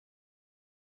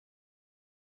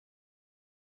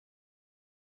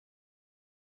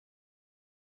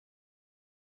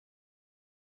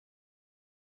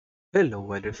Hello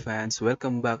Wild Rift fans,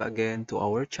 welcome back again to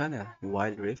our channel,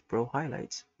 Wild Rift Pro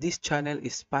Highlights. This channel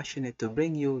is passionate to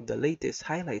bring you the latest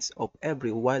highlights of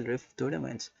every Wild Rift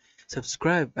tournament.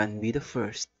 Subscribe and be the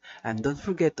first. And don't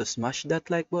forget to smash that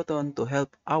like button to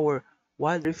help our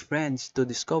Wild Rift friends to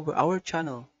discover our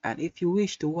channel. And if you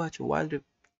wish to watch Wild Rift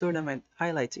tournament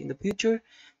highlights in the future,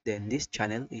 then this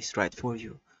channel is right for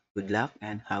you. Good luck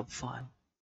and have fun.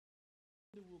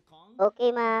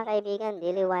 Okay mga kaibigan,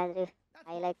 Daily One Riff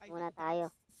highlights muna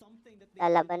tayo.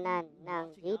 Lalabanan ng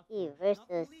JT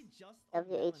versus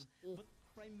WHG.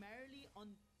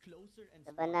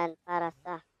 Labanan para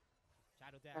sa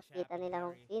makita nila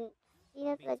kung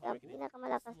sino talaga ang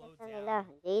pinakamalakas sa kanila.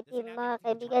 JT mga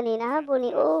kaibigan, hinahabol ni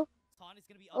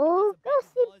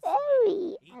si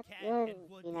Berry. At yun,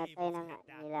 pinatay na nga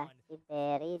nila si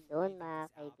Berry doon mga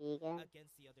kaibigan.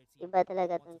 Iba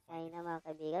talaga itong China mga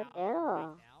kaibigan, pero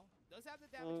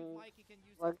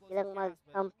wag silang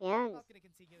mag-champions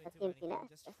sa Team Pinas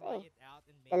kasi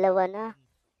dalawa na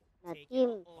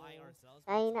team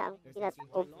China ang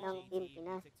pinataob ng Team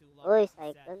Pinas. Uy,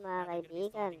 Cyclone mga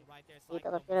kaibigan. Dito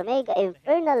ka pero Mega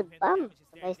Infernal Bomb.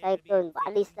 Sabay Cyclone.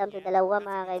 Balis lang sa dalawa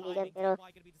mga kaibigan pero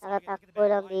nakatakbo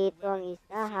lang dito ang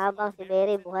isa habang si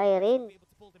Berry buhay rin.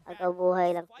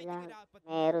 Agabuhay lang sila.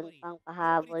 Meron pang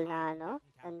pahabol na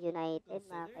Sun United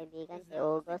mga kaibigan kay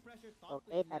August.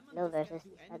 Okay, tatlo versus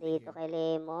isa dito kay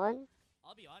Lemon.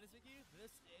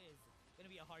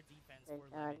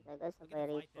 Agad sabay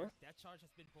repost.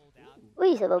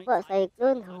 Uy, sa baba,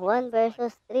 Cyclone. 1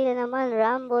 versus 3 na naman.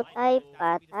 Rambo type.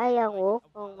 Patay ang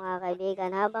Wukong mga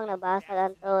kaibigan. Habang nabasag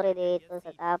ang Tore dito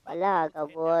sa top. Ala,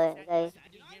 agaboy. Guys,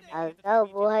 agaw,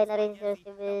 buhay na rin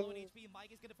 0711.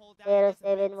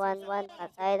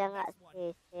 Patay na nga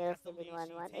si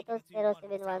 0711. Ito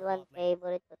 0711.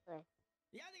 Favorite ko to eh.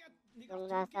 Yung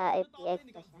nasa FTX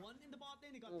pa siya.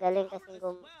 Ang galing kasing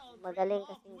magaling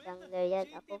kasing jungler yan.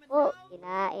 Ako po,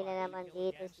 kinain na naman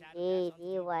dito si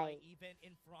JDY.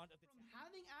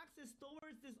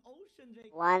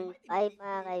 1-5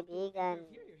 mga kaibigan.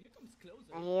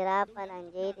 Nahirapan ang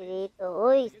JD dito.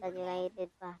 Uy, Stan United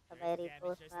pa. Sabay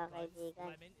repost mga kaibigan.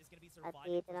 At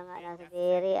dito na nga nasa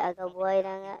Berry. Agabuhay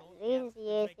na nga rin si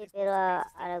Yesi pero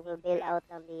nag-bail out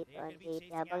lang dito ang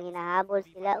JD. Habang hinahabol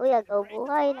sila. Uy, agaw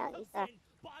buhay na isa.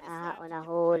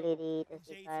 Nahuli dito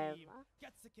si Karma.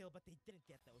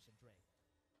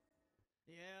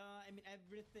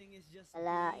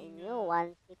 Kalain nyo,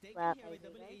 1-6 ba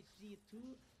kaibigan?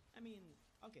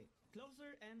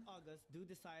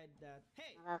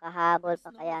 Nakakahabol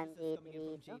pa kaya ang JD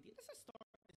dito?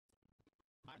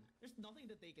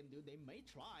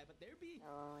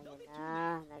 Oh, yun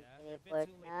na. Nag-report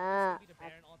na.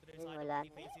 At yun, wala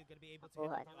na.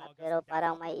 Nakuha na nga. Pero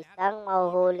parang may isang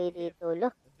mahuhuli dito.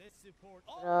 Look.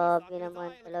 Grabe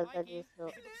naman talaga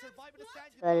dito.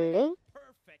 Galing.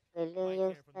 Galing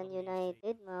yung Stan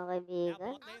United, mga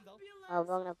kaibigan.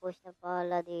 Habang na-push na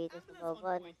pala dito sa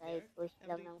baba. Na-side push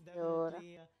lang ng Fiora.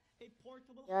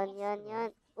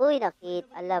 Yan. Uy,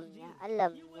 alam niya.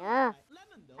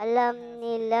 Alam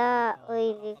nila.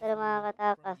 Uy, hindi ka na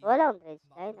makakatakas. Walang dredge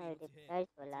line or deep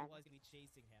charge. Wala na.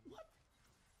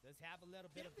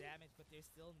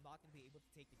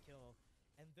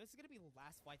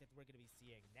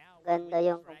 Ganda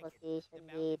yung composition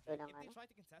dito ng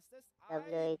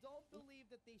WHG.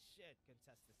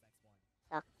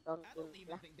 Saktong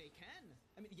timpla.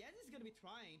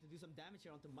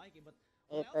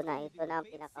 Ito na ang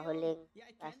pinakahuling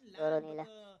siguro nila.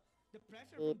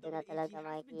 Dito na talaga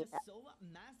makikita.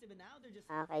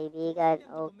 Mga kaibigan,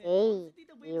 okay.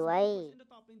 DY.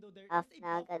 Half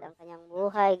na agad ang kanyang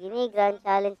buhay. Gini, grand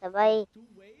challenge sabay.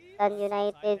 Sun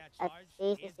United at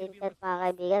Stacy Sintet mga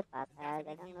kaibigan. Patay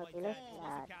agad ang Nautilus.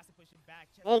 Lahat.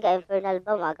 Mega Infernal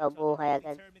ba? Magabuhay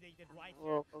agad.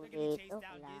 Kung dito.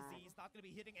 Wala.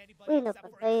 Uy,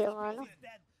 napatay ang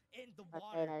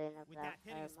Patay na rin ang Black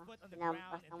Karma.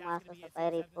 Sinampas ng maso sa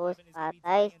Fiery Post.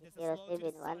 Patay si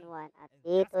 0711. At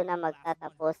dito na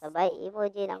magtatapos. Sabay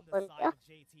emoji ng konti.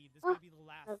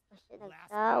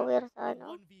 Nag-tower sa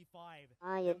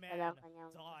yun pala ang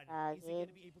kanyang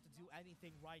tagin.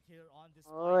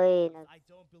 Uy,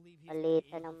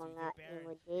 nagpalitan ng mga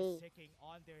emoji.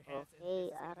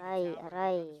 Okay, aray.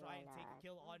 Wala.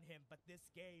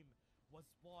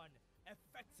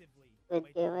 Good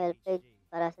game well played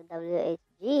para sa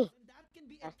WHG.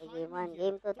 Sa game 1,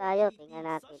 game 2 tayo. Tingnan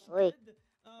natin. Uy,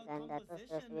 ganda to.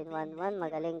 0711.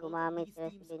 Magaling gumamit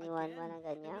 0711 ng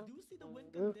ganyan.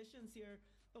 Mundo.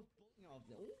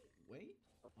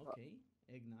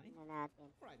 Tingnan natin.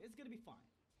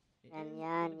 Yan,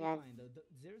 yan, yan.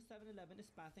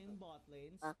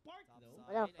 Pak.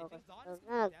 Wala, focus. Huwag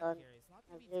na,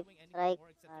 nag-lip strike.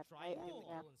 Patay ang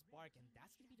Jack.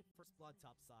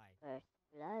 First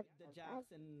blood. Agad.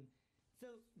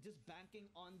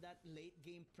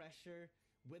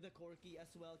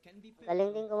 Ang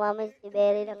galing din gumamit si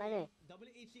Berry ng ano eh.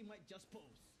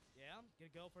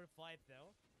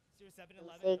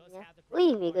 Isig niya.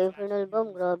 Uy, mega infernal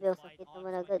bomb. Grabe, ang sakit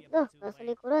naman agad. Lah, nasa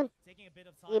likuran.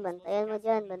 Sige, bantayan mo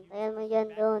dyan. Bantayan mo dyan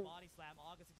doon.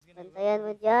 Bantayan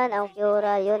mo dyan. Ang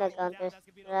Fiora yun, nag-counter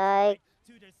strike.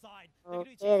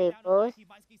 Okay, repose.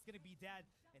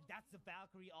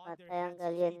 Patay ang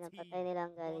Galio. Napatay nila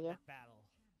ang Galio.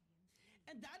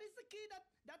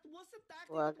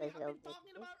 Huwag ka sila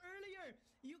objective.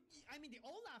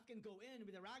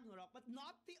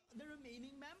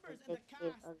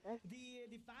 Objective agad.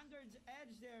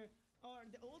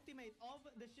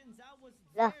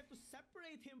 Lah.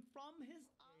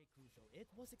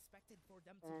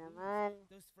 Ito naman.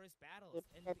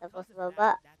 Dito tapos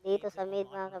baba. Dito sa mid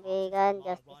mga kaibigan.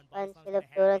 Justice Punch, Philip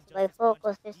Durance by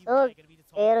Focus Resolve.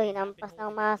 Pero hinampas ng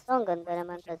maso. Ang ganda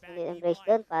naman sa Solid Embrace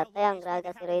doon. Patay ang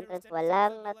Gragas Hero Entrance.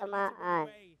 Walang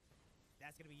natamaan.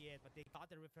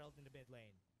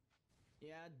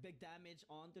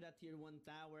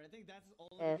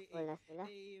 Careful na sila.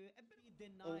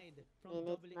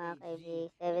 Minutes mga kaibigan.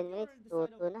 7 minutes.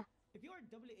 2-2 na.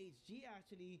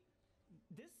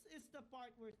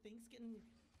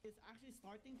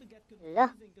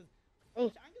 Lah. Ay.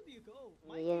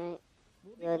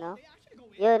 Yun o.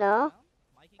 Yun o.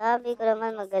 Sabi ko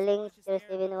naman magaling si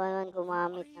 0711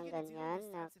 gumamit ng ganyan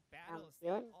na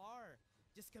champion.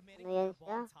 Ano yan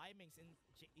siya?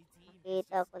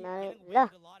 Nakita ko na rin. Lah.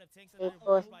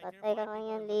 Repose. Patay ka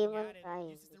kanyang limon.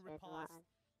 Ay, hindi siya tumaan.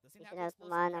 Hindi siya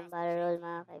nagtumaan ng barrel roll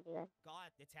mga kaibigan.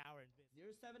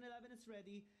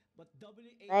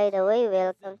 By the way,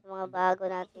 welcome sa mga bago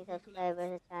nating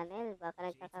subscribers sa channel. Baka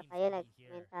nagtaka kayo,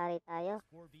 nag-commentary tayo.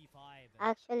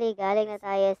 Actually, galing na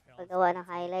tayo sa paggawa ng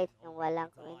highlights yung walang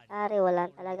commentary,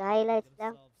 walang talaga highlights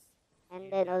lang. And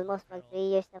then, almost mag 3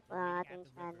 years na po ang ating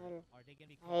channel.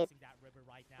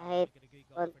 Kahit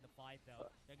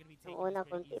nung una,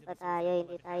 kunti pa tayo,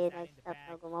 hindi tayo nag-stop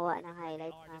na gumawa ng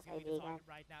highlights mga kaibigan.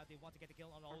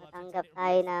 Nakatanggap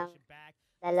tayo ng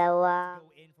dalawang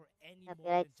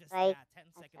copyright strike at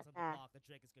saka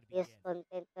use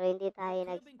content. Pero hindi tayo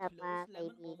nag-stop mga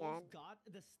kaibigan.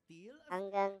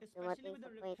 Hanggang dumating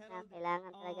sa point na kailangan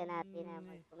talaga natin na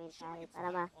mag-commentary para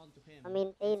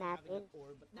ma-maintain natin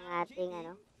ang ating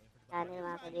channel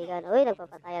mga kaibigan. Uy,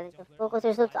 nagpapatayan siya. Focus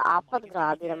result sa 4.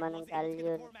 Grabe naman ang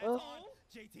Galio nito.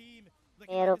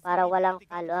 Pero para walang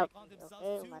follow-up.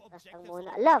 Okay, umatras lang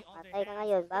muna. Ala, patay ka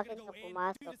ngayon. Bakit ka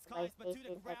pumasok? Sabay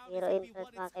station sa zero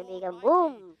entrance mga kaibigan.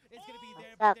 Boom!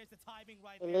 Masak.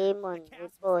 Si Lemon.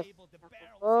 Repose.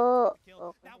 Naku po.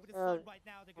 Focus result.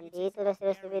 Nandito na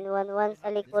 0711 sa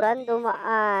likuran.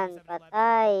 Dumaan.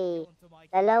 Patay.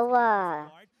 Dalawa.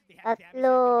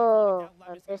 Tatlo.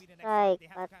 Counter strike.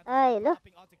 Patay.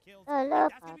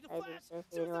 Ala, patay din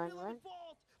 0711.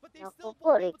 Naku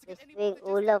po, request wing,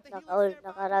 ulap,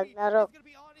 naka-Ragnarok.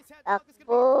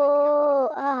 Takbo!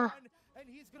 Ah!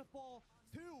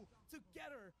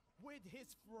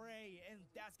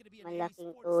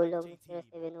 Malaking tulong ni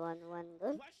 0711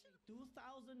 doon.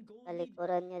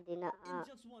 Kalikuran niya dinaan.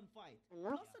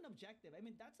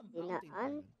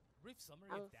 Dinaan.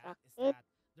 Ang sakit.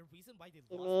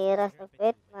 Sinira sa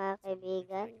pet, mga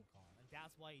kaibigan.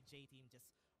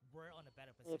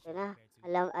 Dito na.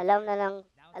 Alam na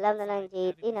lang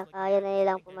JT na kaya na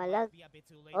nilang pumalag.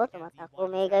 Oh, tumatakbo.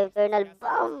 Mega Infernal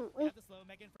Bomb! Uy!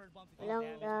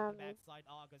 Walang gamit.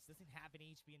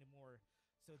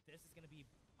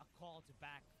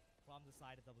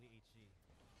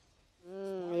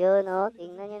 Yun o.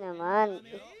 Tingnan nyo naman.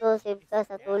 Exclusive ka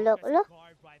sa tulok. Ulo.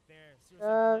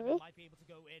 Grabe.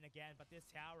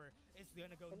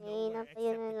 Kanina pa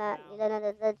yun nila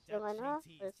nadadadge yung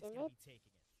ultimate.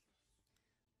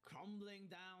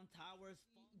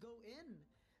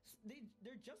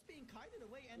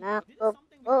 Naku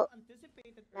po.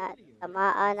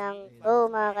 Tamaan ng go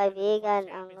mga kaibigan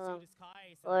ang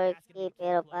 4K.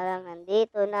 Pero parang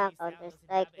nandito na. Counter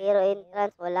strike. Hero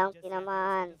entrance. Walang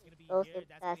tinamaan. Explosive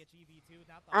cast.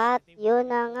 At yun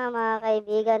na nga mga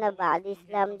kaibigan na body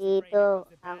slam dito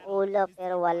ang ulo.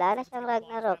 Pero wala na siyang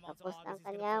Ragnarok. Tapos ang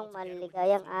kanyang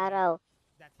maligayang araw.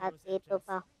 At ito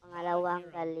pa pangalawang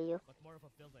Galio.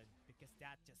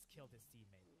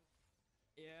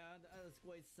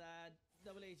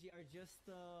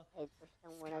 Ay, push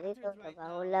lang muna dito.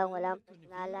 Trabaho lang, walang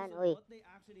personalan. Uy.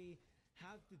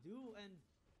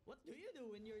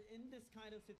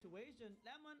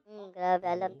 Grabe,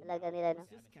 alam talaga nila, no?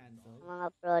 Ang mga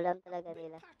pro, alam talaga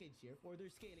nila.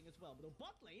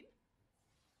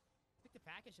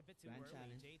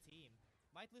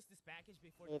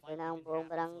 Dito na ang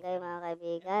buong barangay, mga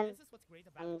kaibigan.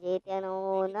 Ang JT ang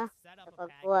nangunguna sa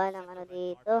pagkuha ng ano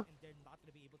dito.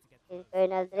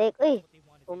 Infernal Drake. Uy!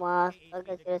 Pumasok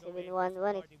agad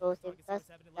 0711. Explosive cast.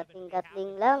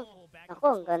 Gatling-gatling lang.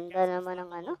 Ako, ang ganda naman ng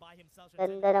ano.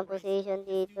 Ganda ng position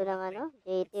dito ng ano.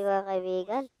 JT, mga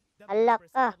kaibigan. Halak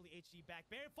ka.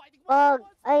 Pag.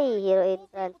 Ay, hero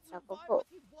entrance. Ako po.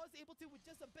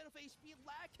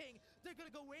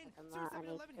 Tamaan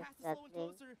express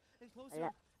gatling.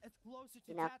 Wala.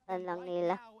 Sinaktan lang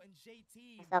nila.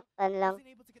 Nasaktan lang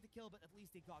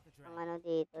ang ano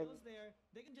dito.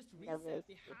 WHG.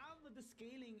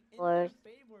 Force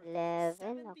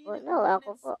 11. Ako. No,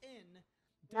 ako po.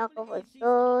 Ako po.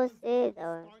 Explosive.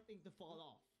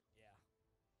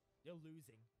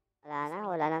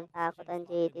 Wala nang takot ang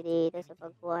JT dito sa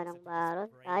pagkuha ng baron.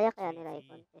 Kaya nila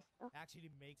i-contest to.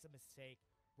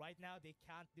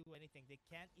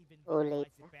 Too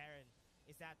late na.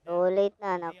 Too late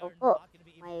na. Naku po.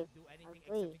 May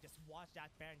agoy.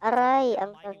 Aray,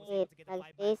 ang sakit.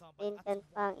 Nag-taste instant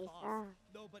pang isa.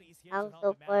 Ang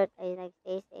support ay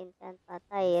nag-taste instant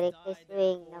patay. Reckless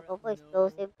swing. Naku po,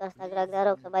 explosive cast.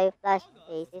 Nagragdarok. Sabay flash.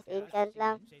 Taste instant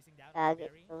lang.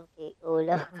 Kagit itong si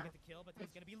Ulo.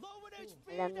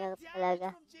 Alam niya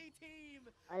talaga.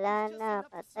 Wala na.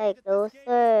 Patay.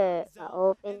 Closer.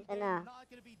 Ma-open ka na.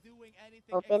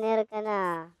 Opener ka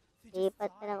na.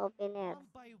 Lipat ka ng opener.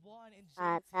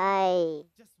 Patay.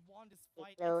 Si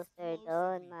Closer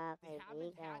doon, mga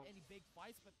kaibigan.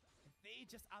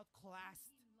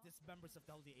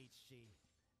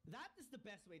 That is the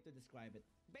best way to describe it.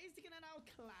 Basically an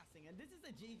outclassing. And this is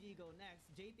a GG go next.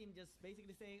 J-Team just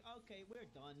basically saying, okay,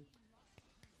 we're done.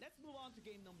 Let's move on to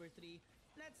game number 3.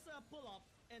 Let's pull up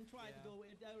and try to go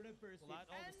in reverse sweep.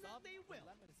 And they will.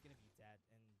 Lemon is going to be dead.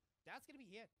 And that's going to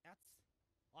be it. That's,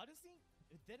 honestly,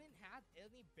 it didn't have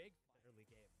any big early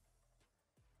game.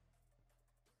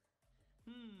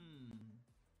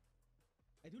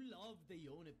 I do love the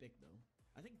Yone pick though.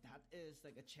 I think that is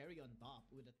like a cherry on top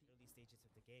with the early stages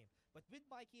of the game. But with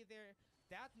Mikey there,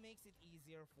 that makes it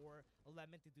easier for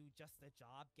Lemon to do just the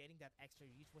job. Getting that extra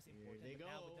reach was important. But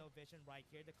now with no vision right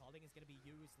here, the calling is going to be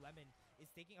used. Lemon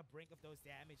is taking a brink of those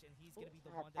damage, and he's going to be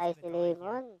the one that's going to die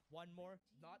here. One more,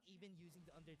 not even using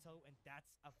the undertow, and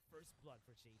that's a first blood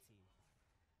for JT.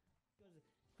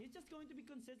 He's just going to be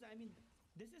consistent. I mean,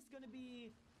 this is going to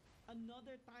be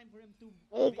another time for him to...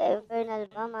 Infernal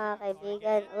ba, mga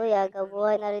kaibigan? Uy,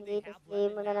 agabuhay na rin dito.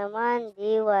 Slimo na naman.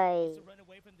 DY.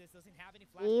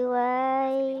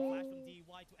 DY.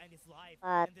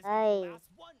 Patay.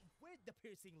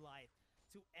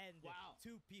 To end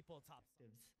two people top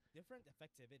tips. Different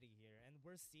effectivity here, and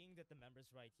we're seeing that the members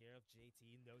right here of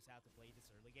JT knows how to play this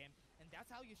early game, and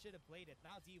that's how you should have played it.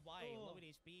 Now DY, low in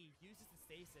HP, uses the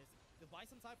stasis to buy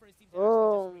some time for his team to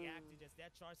actually just react to this.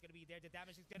 That char's gonna be there, the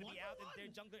damage is gonna be out, and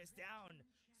their jungler is down.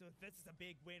 So this is a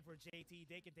big win for JT.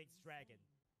 They can take this dragon.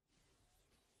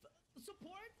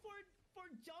 Support for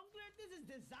jungler, this is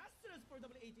disastrous for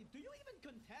WHG. Do you even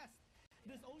contest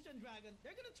this Ocean Dragon?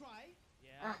 They're gonna try.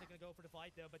 Yeah, they're gonna go for the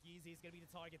fight though, but Yeezy is gonna be the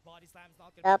target. Body slam's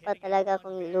not gonna be dapat talaga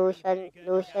kung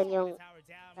Lucian yung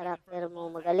karakter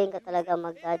mo, magaling ka talaga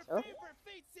mag-dodge, oh.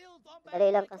 Madali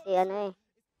lang kasi ano eh.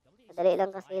 Madali lang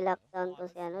kasi lockdown to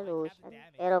si ano, Lucian.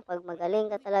 Pero pag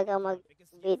magaling ka talaga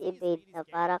mag-evade na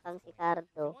para kang si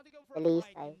Cardo,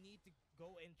 dalisay.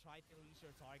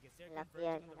 Malaki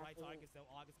yan, malaki yan.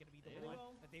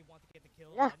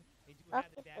 Lah,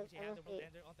 bakit ano si...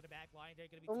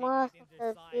 Pumasok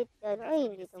sa pit yan.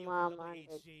 Ay, hindi tumama ang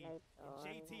red light.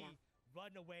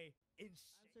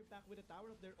 Answer back with a tower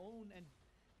of their own, and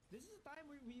this is a time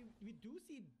where we do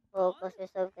see focus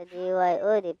resolve ka DY.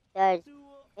 Oh, deep charge.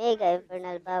 Mega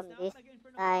Infernal Bomb this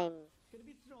time.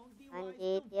 Ang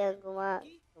JT ang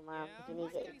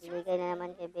binigay na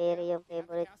naman kay Berry yung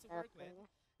favorite character niya.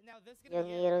 Yung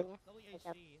hero niya.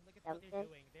 Champion.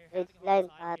 Dredge line.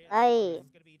 Patay.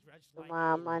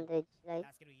 Tumaman Dredge line.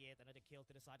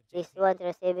 This one,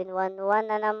 0711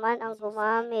 na naman ang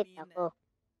gumamit. Ako.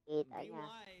 Kita niya.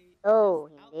 So,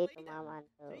 hindi tumaman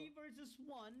to.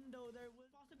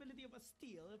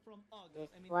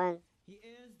 This one.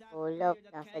 Ulok.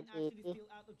 Nasa GT.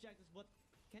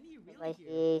 Sabay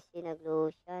si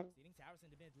nag-lotion.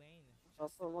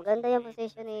 Opo, maganda yung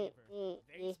position ni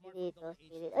Easy dito.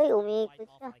 Ay, umikot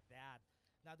siya.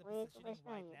 Umikot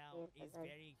siya.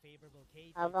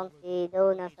 Habang si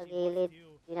Doe nasa gilid,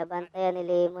 binabantayan ni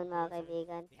Lemon, mga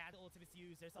kaibigan.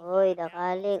 Uy,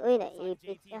 nakaling. Uy,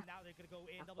 Ipit JT. siya. Now they're gonna go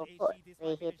in. Ako po, WHG, this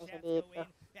free might be hit their na siya chance to go dito. in.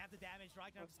 They have the damage.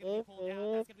 Ragnarok's gonna Okay, be pulled free out.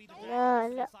 hit. That's gonna be the Ala, dragon on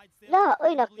ala. their side still. La,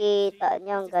 uy, And WHG nakita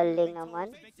niya. Ang is just gonna galing bring naman.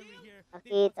 total victory here.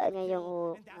 They want Nakita to get niya the yung, kill,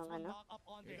 and that's yung one ano, knock up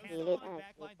on their yung hands pilit on the na,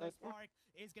 backline. nag-report The na. Spark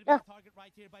is gonna be Lah, the target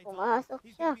right here by Don. pumasok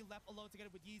He's siya. gonna be left alone together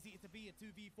with Yeezy. It's a be a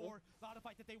 2v4. Not a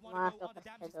fight that they want to go Pumasok on. The pa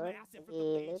damage siya is doon. massive Sa for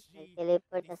gilid. WHG.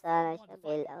 Nag-teleport They na still sana want siya, to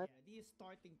bail fight. out. Yeah, he is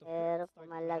starting to Pero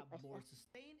starting to pumalag have pa siya. more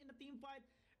sustain in the team fight.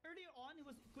 Earlier on, he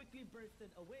was quickly bursted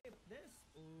away. But this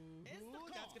is the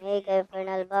That's call. gonna May be kay it on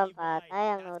Fernal the Bam, TY. patay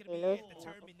ang That's gonna be Nautilus. it. The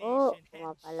Naku po, termination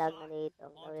pumapalag na headshot dito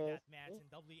ang onto that match, WSG. and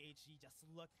WHG just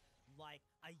looked like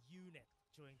a unit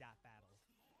during that battle.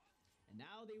 And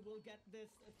now they will get this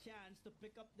chance to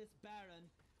pick up this Baron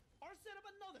or set up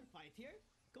another fight here.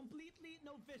 Completely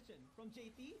no vision from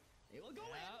JT. They will go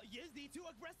in. Yizzy too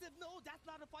aggressive. No, that's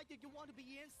not a fight that you want to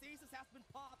be in. Stasis has been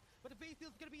popped, but the base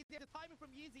field's gonna be there. The timing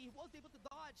from Yizzy, he was able to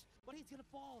dodge, but he's gonna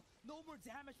fall. No more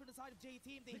damage from the side of J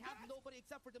Team. They have nobody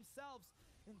except for themselves,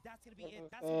 and that's gonna be it.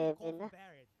 That's gonna be the call 7 na. from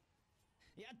Barrett.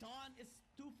 Yeah, Dawn is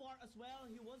too far as well.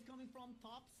 He was coming from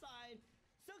top side.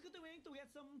 Still continuing to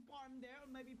get some farm there, or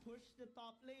maybe push the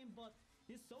top lane, but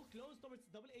he's so close towards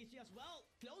WHG as well.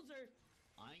 Closer,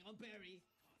 eyeing on Barry.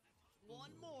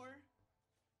 One more.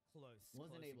 Close.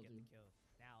 Wasn't close able to get to. the kill.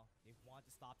 Now they want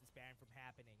to stop this Baron from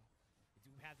happening. They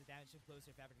do have the damage from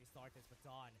closer if ever they start this, but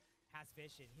Dawn has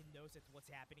vision. He knows that what's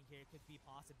happening here could be a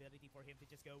possibility for him to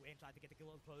just go and try to get the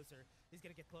kill closer. He's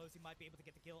gonna get close. He might be able to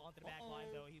get the kill onto the back line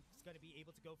though. He's gonna be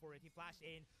able to go for it. He flashed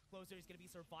in. Closer is gonna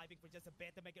be surviving for just a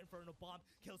bit. The Mega Inferno Bomb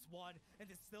kills one, and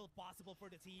it's still possible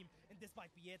for the team. And this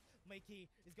might be it.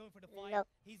 Mikey is going for the fight. Look,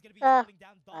 He's gonna be holding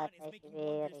down Dawn. Is patay si making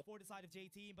wonders Very. for the side of J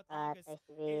Team, but August Patay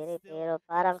si is Very. still Pero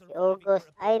parang si August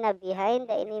ay na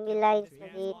behind the enemy lines na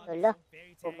dito. Lah,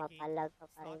 pumapalag pa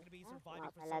pa rin.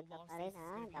 Pumapalag ka pa rin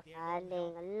ha.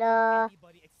 Nakaling. Allah.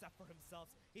 Anybody except for himself.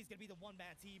 He's gonna be the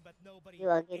one-man team, but nobody You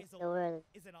against is, the world.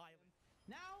 is an island.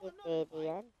 Now Di another pwede fight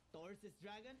yan. towards this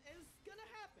dragon is gonna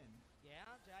happen. Yeah,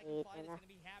 Dragon Dito Fight is na. gonna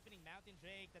be happening. Mountain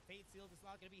Drake, the Fate Seal is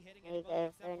not gonna be hitting May anybody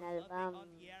except for Infernal nothing Bomb. on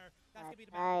the air. That's gonna be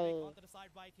the Mountain Drake Patay. onto the side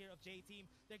right here of J Team.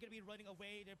 They're gonna be running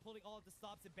away. They're pulling all of the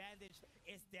stops. The bandage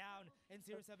is down, and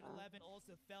 0711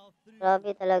 also fell through.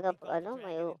 Grabe talaga They po, got the ano,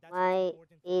 dragon, and that's what's may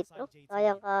important for the side itro. of J Team.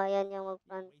 Kayang-kaya niyang Way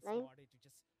mag-frontline. smarter to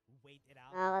just wait it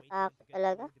out. Nakakatakot Wait for them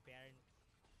to talaga. get through. The Baron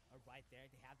are right there.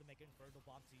 They have the Mega Inferno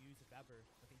Bomb to use if ever,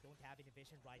 but they don't have any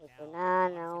vision right Ito now. na,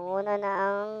 nanguna na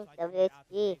ang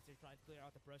WHG. They're trying to clear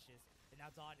out the brushes. And now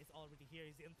Dawn is already here.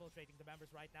 He's infiltrating the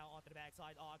members right now onto the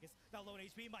backside. August, that low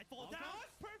HP might fall down.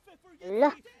 Perfect for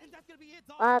Ala. Yizzy. And that's gonna be it.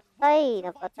 Dawn Patay. will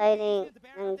survive Napatay to ni Yizzy and the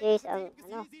Baron. ng They Jace have ang the team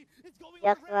ano, because Yizzy is going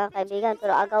Jax on a mga rampage. kaibigan.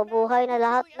 Pero He's agaw killing buhay na Baron.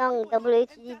 lahat He's ng killing everyone.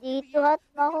 WHG And that's gonna be dito it. at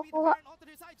They're gonna be the makukuha. Baron onto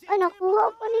their side. Ay, JT, nakuha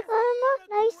pa ni Karma. what a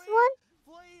Nice great one.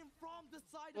 flame from the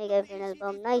side of May WHG. Infernal They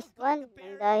Bomb. still Nice got one. the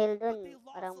Nang Baron, dahil but dun, they lost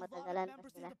parang a lot of matagalan pa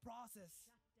members sila. in the process.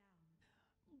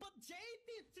 But JT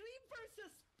 3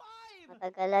 versus 5.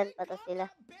 Matagalan They pa to got sila.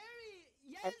 that Barry,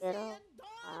 Ay, Yezi, pero and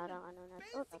Dawn. parang ano na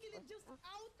to. Basically Tapos just na.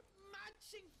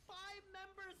 outmatching 5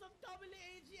 members of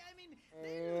WHG. I mean,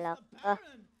 they lose the Laka.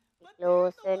 Baron. But they're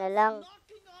the Closer na ones lang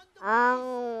knocking on the ang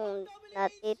base of WHG.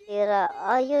 natitira. They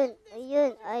Ayun, end this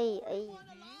ayun, close ay, to ay. 4-1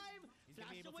 alive. He's gonna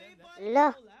be Flashed able to away end by that.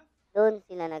 Lah. Nicole left. Doon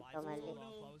sila Tries to nagkamali. hold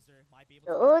on closer, might be able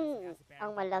to Doon get this as a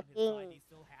ang Baron on his malaking side. They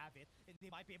still have it, and they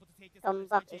might be able to take this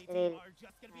comeback first, but is JT real. are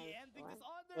just gonna be Nice ending one. this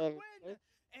on their Well win. played.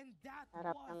 And that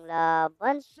Sarap was ng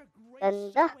laban. such a great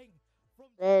Ganda. showing from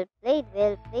Well played,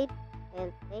 well played,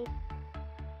 well played.